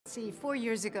See, 4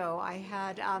 years ago, I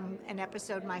had an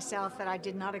episode myself that I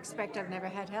did not expect. I've never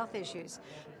had health issues.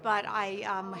 But I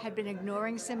had been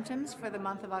ignoring symptoms for the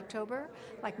month of October.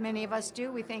 Like many of us do,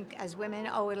 we think as women,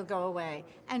 oh, it'll go away.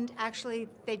 And actually,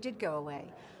 they did go away.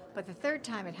 But the third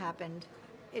time it happened,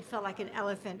 it felt like an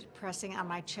elephant pressing on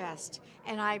my chest.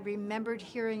 And I remembered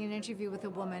hearing an interview with a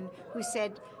woman who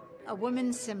said, a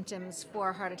woman's symptoms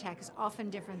for a heart attack is often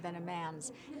different than a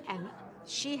man's. And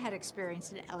she had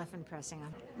experienced an elephant pressing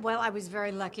on her. Well, I was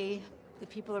very lucky. The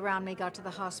people around me got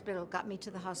me to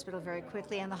the hospital very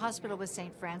quickly. And the hospital was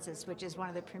St. Francis, which is one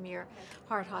of the premier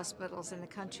heart hospitals in the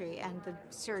country. And the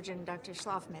surgeon, Dr.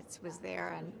 Schlafmitz, was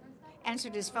there and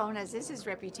answered his phone, as is his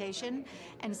reputation,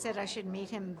 and said I should meet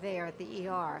him there at the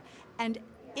ER. And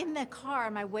in the car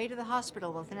on my way to the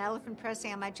hospital with an elephant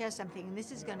pressing on my chest, I'm thinking,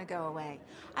 this is going to go away.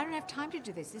 I don't have time to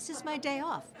do this. This is my day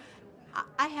off.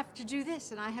 I have to do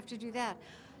this and I have to do that.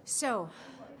 So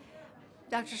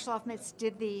Dr. Schlafmitz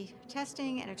did the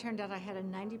testing, and it turned out I had a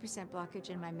 90% blockage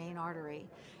in my main artery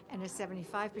and a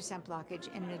 75%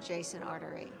 blockage in an adjacent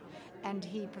artery. And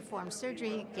he performed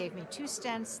surgery, gave me 2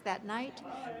 stents that night,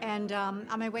 and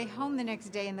on my way home the next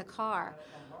day in the car,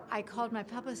 I called my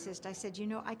publicist. I said,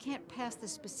 I can't pass the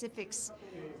specifics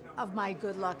of my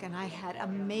good luck, and I had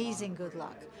amazing good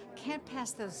luck. Can't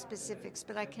pass those specifics,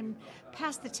 but I can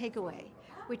pass the takeaway,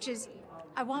 which is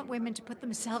I want women to put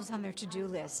themselves on their to-do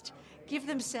list, give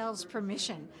themselves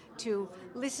permission to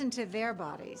listen to their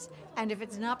bodies, and if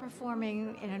it's not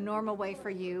performing in a normal way for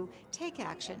you, take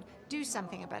action, do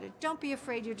something about it. Don't be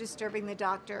afraid you're disturbing the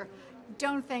doctor.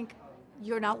 Don't think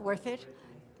you're not worth it.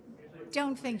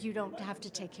 Don't think you don't have to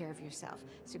take care of yourself.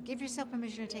 So give yourself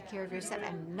permission to take care of yourself.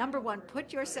 And number one,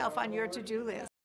 put yourself on your to-do list.